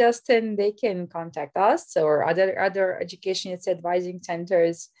said, Justin, they can contact us or other education advising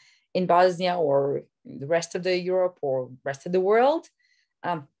centers in Bosnia or the rest of the Europe or rest of the world.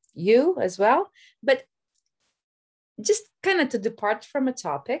 You as well. But just kind of to depart from a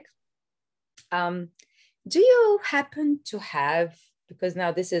topic, do you happen to have, because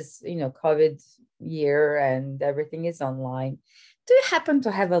now this is, COVID, year and everything is online. Do you happen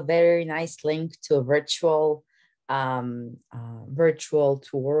to have a very nice link to a virtual tour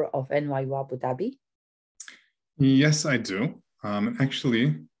of NYU Abu Dhabi? Yes, I do.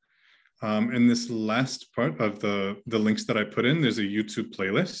 Actually, in this last part of the links that I put in, there's a YouTube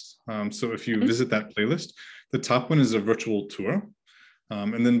playlist. So if you visit that playlist, the top one is a virtual tour.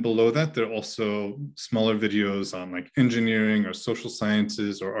 And then below that, there are also smaller videos on like engineering or social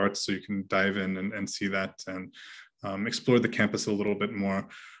sciences or arts. So you can dive in and see that and explore the campus a little bit more.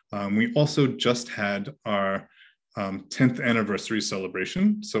 We also just had our 10th anniversary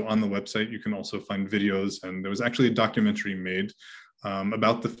celebration. So on the website, you can also find videos, and there was actually a documentary made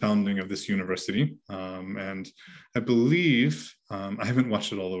about the founding of this university. And I believe, I haven't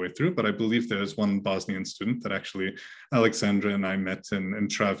watched it all the way through, but I believe there's one Bosnian student that actually Alexandra and I met in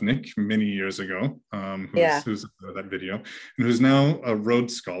Travnik many years ago, who's that video, and who's now a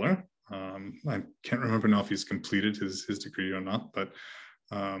Rhodes Scholar. I can't remember now if he's completed his degree or not, but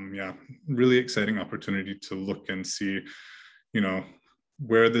yeah, really exciting opportunity to look and see,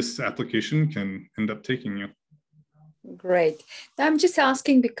 where this application can end up taking you. Great. Now, I'm just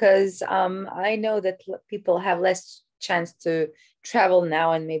asking because I know that people have less chance to travel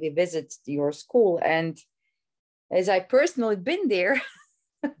now and maybe visit your school. And as I personally been there,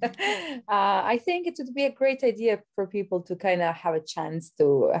 I think it would be a great idea for people to kind of have a chance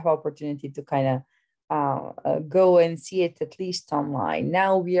to have opportunity to kind of go and see it at least online.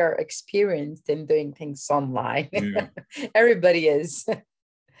 Now we are experienced in doing things online. Yeah. Everybody is.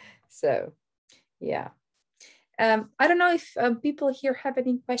 So, yeah. I don't know if people here have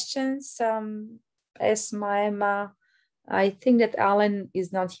any questions. Esma, I think that Alan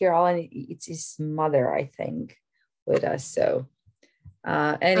is not here. Alan, it's his mother, I think, with us. So,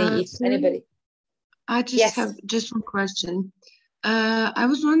 anybody? I just have just one question. I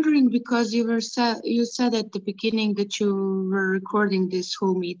was wondering, because you said at the beginning that you were recording this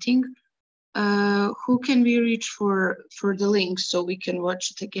whole meeting. Who can we reach for the link so we can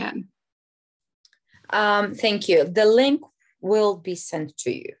watch it again? Thank you. The link will be sent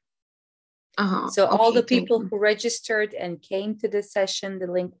to you. So okay, all the people who registered and came to the session, the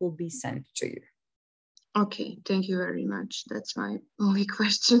link will be sent to you. Okay, thank you very much. That's my only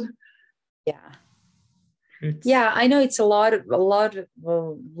question. Yeah. Yeah, I know it's a lot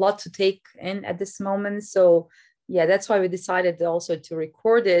to take in at this moment. So yeah, that's why we decided also to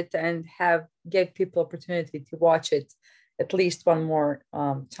record it and give people opportunity to watch it at least one more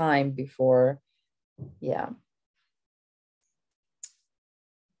time before. Yeah.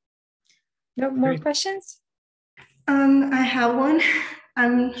 No more questions? I have one.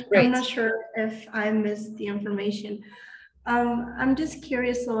 I'm not sure if I missed the information. I'm just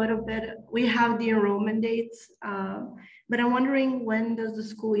curious a little bit. We have the enrollment dates, but I'm wondering, when does the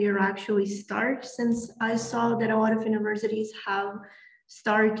school year actually start? Since I saw that a lot of universities have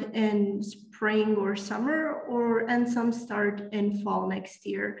start in spring or summer, and some start in fall next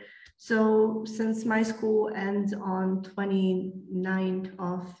year. So since my school ends on 29th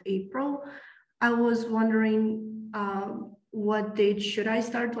of April, I was wondering what date should I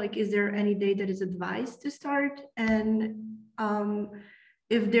start? Like, is there any date that is advised to start? And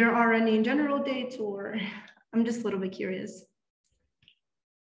if there are any general dates, or I'm just a little bit curious.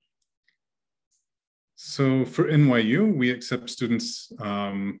 So for NYU, we accept students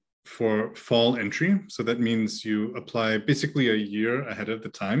for fall entry. So that means you apply basically a year ahead of the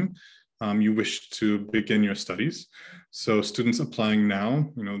time you wish to begin your studies. So students applying now,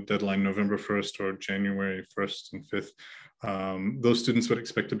 deadline November 1st or January 1st and 5th, those students would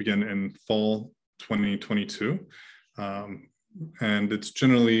expect to begin in fall 2022. And it's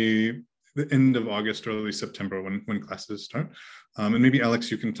generally the end of August, early September when classes start. And maybe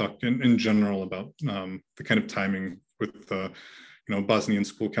Alex, you can talk in general about the kind of timing with the Bosnian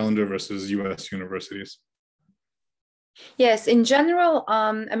school calendar versus US universities. Yes, in general,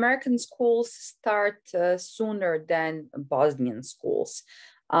 American schools start sooner than Bosnian schools.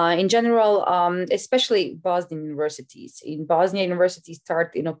 In general, especially Bosnian universities. In Bosnia, universities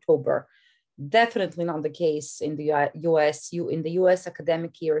start in October. Definitely not the case in the US. In the US,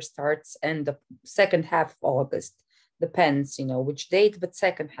 academic year starts in the second half of August. Depends, which date, but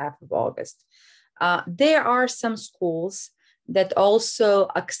second half of August. There are some schools that also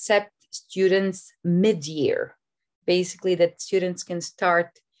accept students mid-year. Basically, that students can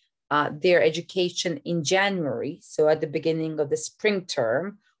start their education in January, so at the beginning of the spring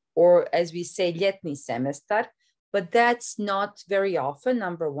term, or as we say, ljetni semester. But that's not very often,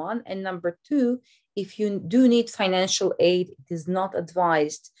 number one. And number two, if you do need financial aid, it is not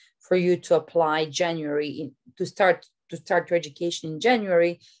advised for you to apply to start start your education in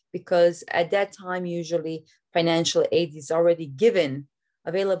January, because at that time, usually financial aid is already given,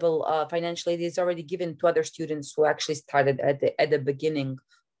 financial aid is already given to other students who actually started at the beginning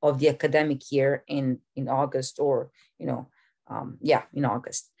of the academic year in August, or, in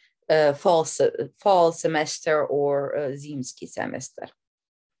August, fall semester or zimski semester.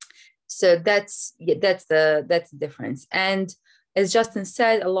 So that's the difference. And as Justin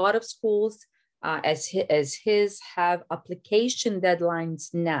said, a lot of schools, as his have application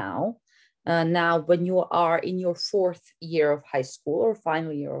deadlines now. Now, when you are in your 4th year of high school or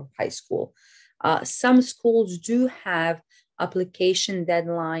final year of high school, some schools do have application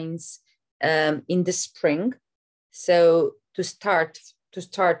deadlines in the spring. So to start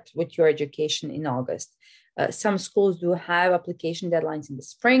with your education in August. Some schools do have application deadlines in the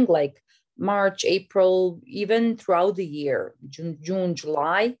spring, like March, April, even throughout the year, June,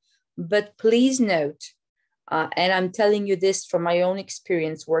 July. But please note, and I'm telling you this from my own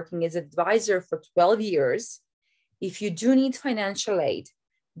experience working as advisor for 12 years, if you do need financial aid,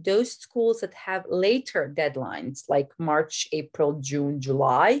 those schools that have later deadlines, like March, April, June,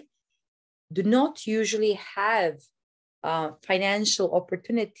 July, do not usually have financial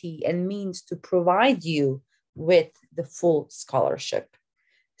opportunity and means to provide you with the full scholarship.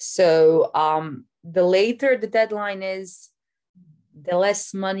 So the later the deadline is, the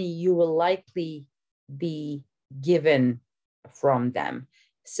less money you will likely be given from them.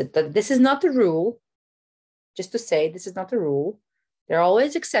 So this is not the rule. Just to say, this is not the rule. There are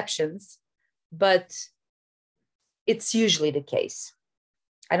always exceptions, but it's usually the case.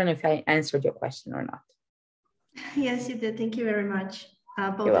 I don't know if I answered your question or not. Yes, you did. Thank you very much.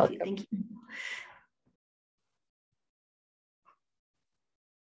 Both You're of welcome. you. Thank you.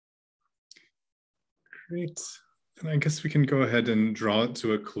 Great. And I guess we can go ahead and draw it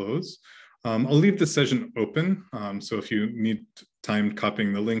to a close. I'll leave the session open. So if you need time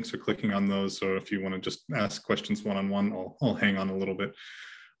copying the links or clicking on those, or if you want to just ask questions one-on-one, I'll hang on a little bit.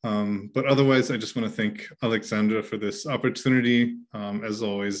 But otherwise, I just want to thank Alexandra for this opportunity. As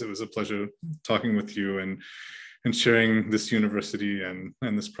always, it was a pleasure talking with you and sharing this university and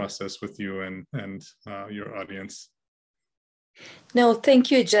this process with you and your audience. No, thank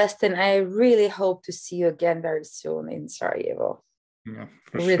you, Justin. I really hope to see you again very soon in Sarajevo. Yeah,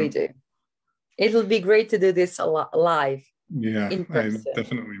 I really sure. do. It will be great to do this live. Yeah, in person. I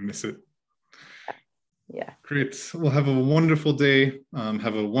definitely miss it. Yeah. Great. Well, have a wonderful day.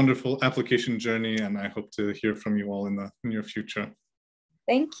 Have a wonderful application journey, and I hope to hear from you all in the near future.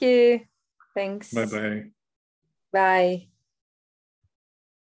 Thank you. Thanks. Bye-bye. Bye.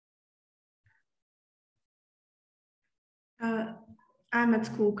 I'm at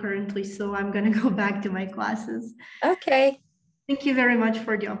school currently, so I'm going to go back to my classes. Okay. Thank you very much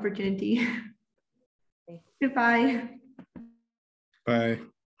for the opportunity. Goodbye. Bye.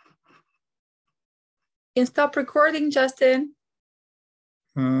 You can stop recording, Justin.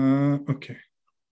 Okay.